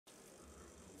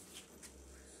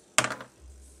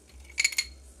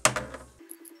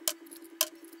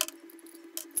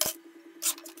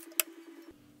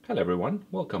Hello everyone,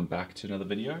 welcome back to another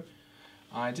video.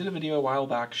 I did a video a while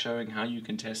back showing how you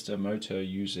can test a motor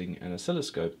using an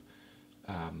oscilloscope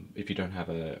if you don't have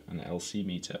an LC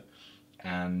meter.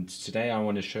 And today I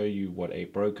want to show you what a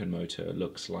broken motor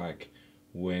looks like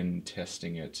when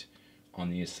testing it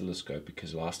on the oscilloscope,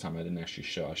 because last time I didn't actually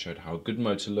show. I showed how a good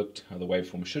motor looked, how the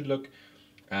waveform should look,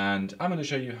 and I'm going to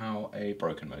show you how a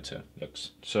broken motor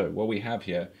looks. So what we have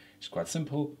here is quite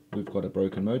simple. We've got a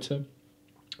broken motor.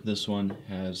 This one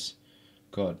has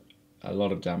got a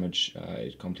lot of damage,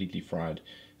 it's completely fried,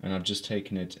 and I've just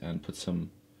taken it and put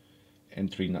some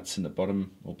N3 nuts in the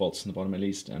bottom, or bolts in the bottom at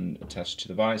least, and attached to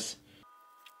the vise.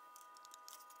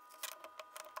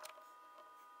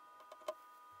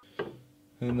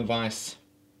 And then the vise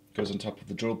goes on top of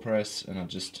the drill press, and I've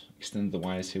just extended the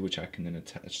wires here, which I can then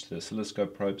attach to the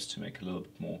oscilloscope probes to make it a little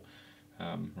bit more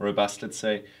robust, let's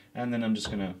say. And then I'm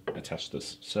just going to attach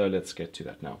this. So let's get to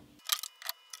that now.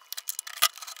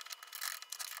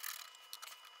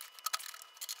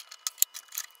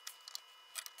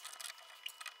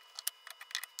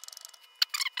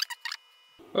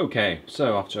 Okay,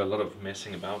 so after a lot of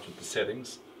messing about with the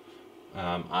settings,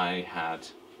 I had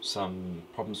some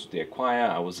problems with the acquire.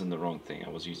 I was in the wrong thing. I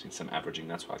was using some averaging,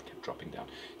 that's why it kept dropping down.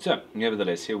 So,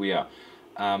 nevertheless, here we are.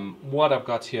 What I've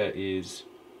got here is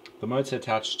the motor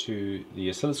attached to the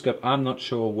oscilloscope. I'm not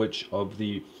sure which of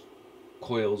the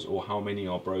coils or how many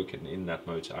are broken in that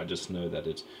motor. I just know that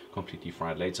it's completely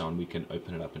fried. Later on we can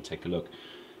open it up and take a look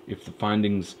if the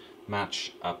findings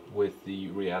match up with the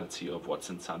reality of what's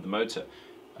inside the motor.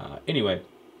 Anyway,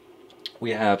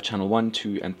 we have channel 1,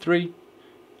 2 and 3.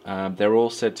 They're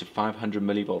all set to 500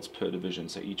 millivolts per division,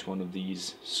 so each one of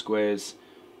these squares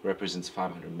represents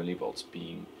 500 millivolts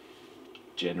being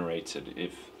generated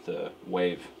if the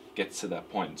wave gets to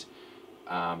that point.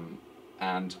 And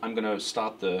I'm going to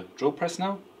start the drill press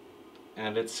now,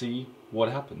 and let's see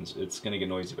what happens. It's going to get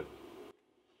noisy, but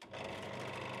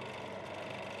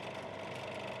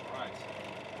right,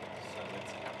 so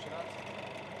let's capture that.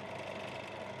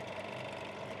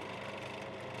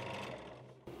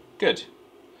 Good.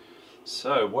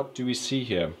 So what do we see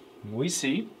here? We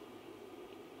see,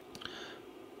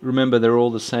 remember they're all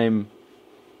the same,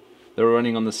 they're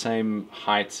running on the same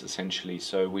heights essentially,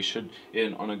 so we should,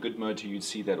 on a good motor you'd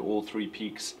see that all three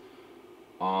peaks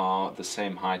are the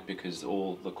same height because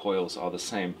all the coils are the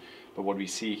same. But what we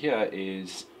see here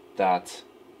is that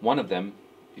one of them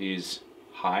is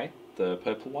high, the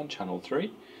purple one, channel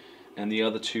 3, and the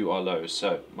other two are low.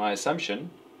 So my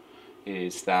assumption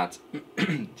is that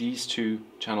these two,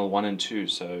 channel 1 and 2,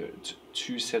 so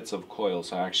two sets of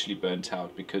coils are actually burnt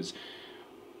out, because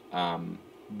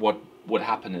what would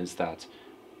happen is that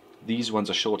these ones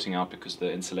are shorting out because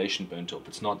the insulation burnt off.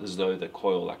 It's not as though the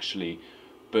coil actually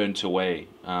burnt away.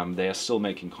 They are still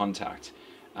making contact,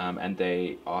 and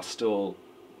they are still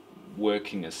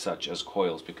working as such as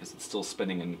coils because it's still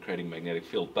spinning and creating magnetic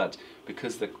field. But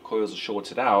because the coils are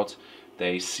shorted out,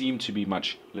 they seem to be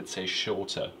much, let's say,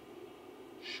 shorter,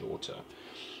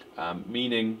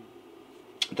 meaning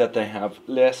that they have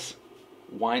less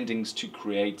windings to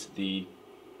create the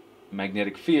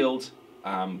magnetic field,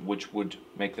 which would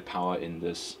make the power in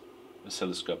this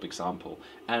oscilloscope example.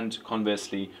 And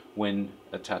conversely, when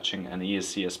attaching an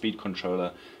ESC, a speed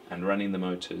controller, and running the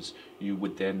motors, you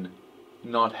would then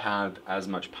not have as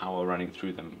much power running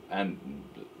through them, and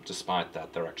despite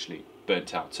that they're actually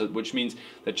burnt out. So which means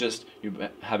that just you're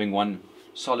having one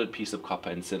solid piece of copper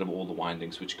instead of all the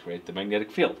windings which create the magnetic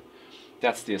field.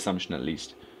 That's the assumption, at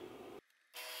least.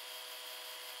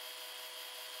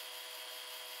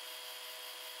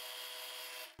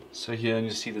 So here you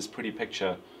see this pretty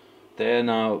picture. They're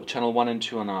now, channel 1 and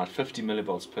 2 are now at 50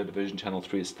 millivolts per division, channel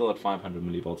 3 is still at 500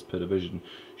 millivolts per division,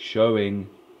 showing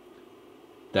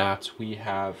that we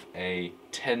have a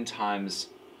 10 times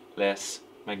less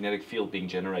magnetic field being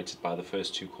generated by the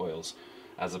first two coils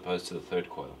as opposed to the third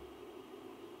coil.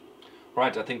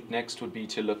 Right, I think next would be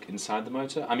to look inside the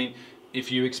motor. I mean,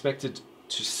 if you expected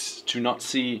to not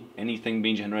see anything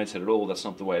being generated at all, that's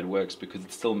not the way it works, because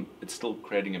it's still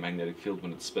creating a magnetic field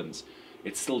when it spins.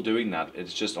 It's still doing that,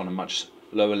 it's just on a much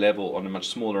lower level, on a much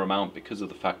smaller amount, because of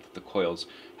the fact that the coils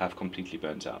have completely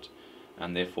burnt out,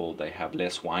 and therefore they have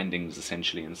less windings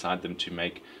essentially inside them to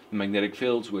make the magnetic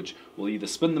fields, which will either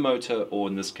spin the motor or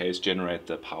in this case generate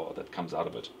the power that comes out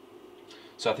of it.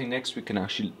 So I think next we can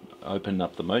actually open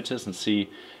up the motors and see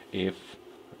if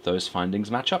those findings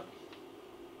match up.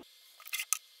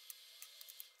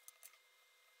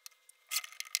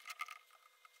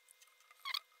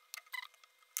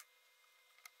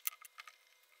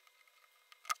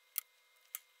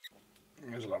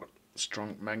 There's a lot of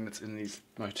strong magnets in these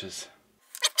motors.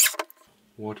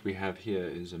 what we have here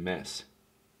is a mess.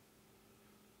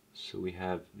 So we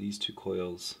have these two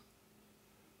coils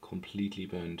completely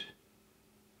burned.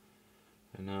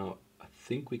 And now I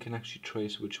think we can actually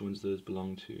trace which ones those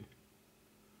belong to.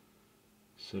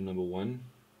 So number one.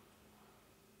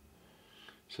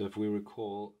 So if we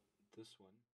recall this one.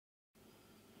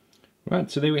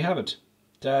 Right, so there we have it.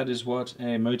 That is what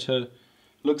a motor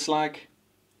looks like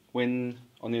when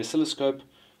on the oscilloscope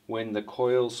when the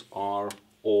coils are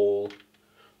all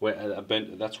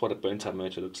that's what a burnt out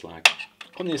motor looks like.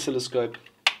 On the oscilloscope,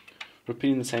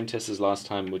 repeating the same test as last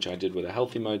time, which I did with a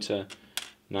healthy motor.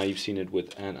 Now you've seen it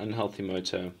with an unhealthy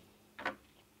motor.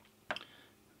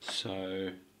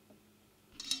 So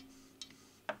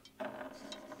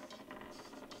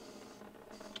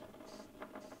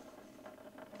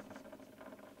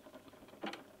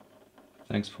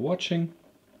thanks for watching,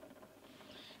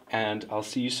 and I'll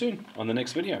see you soon on the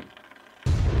next video.